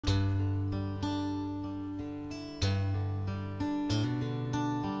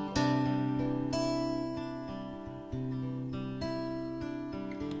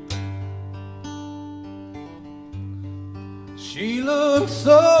She looked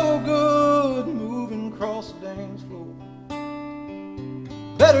so good moving across the dance floor,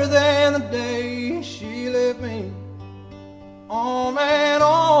 better than the day she left me, arm in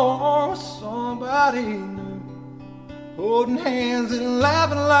arm with somebody new, holding hands and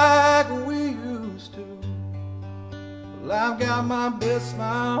laughing like we used to. Well, I've got my best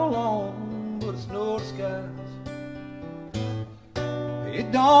smile on, but it's no disguise.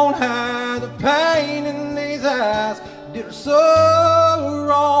 It don't hide the pain in these eyes. Did her so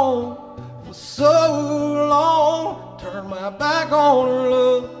wrong for so long. Turned my back on her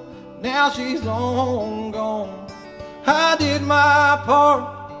love, now she's long gone. I did my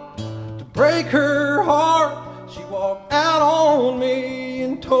part to break her heart. She walked out on me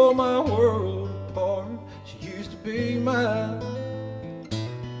and tore my world apart. She used to be mine.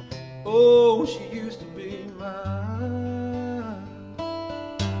 Oh, she used to be mine.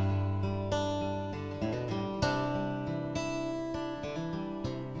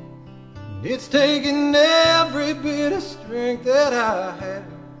 It's taken every bit of strength that I have,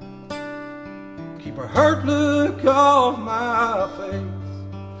 keep her hurt look off my face.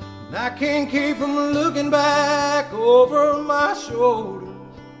 And I can't keep from looking back over my shoulders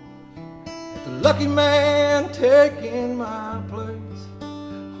at the lucky man taking my place.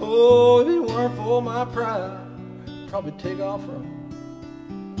 Oh, if it weren't for my pride, I'd probably take off running.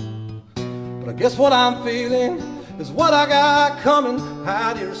 But I guess what I'm feeling is what I got coming.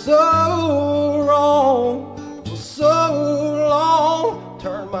 I did her so wrong for so long.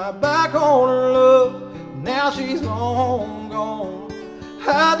 Turned my back on her love, now she's long gone.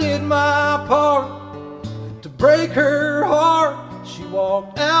 I did my part to break her heart. She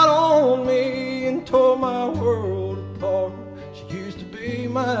walked out on me and tore my world apart. She used to be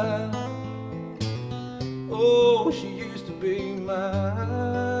mine. Oh, she used to be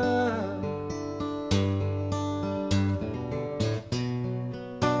mine.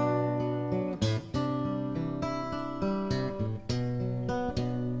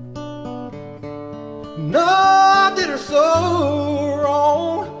 No, I did her so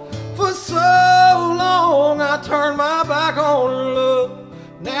wrong for so long. I turned my back on her love,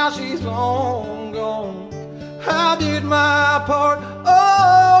 now she's long gone. I did my part,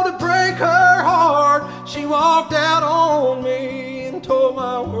 oh, to break her heart. She walked out on me and tore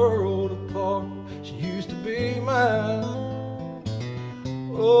my world apart. She used to be mine.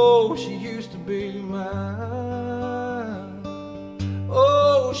 Oh, she used to be mine.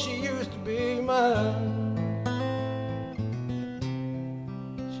 Oh, she used to be mine.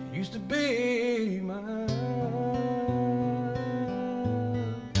 Used to be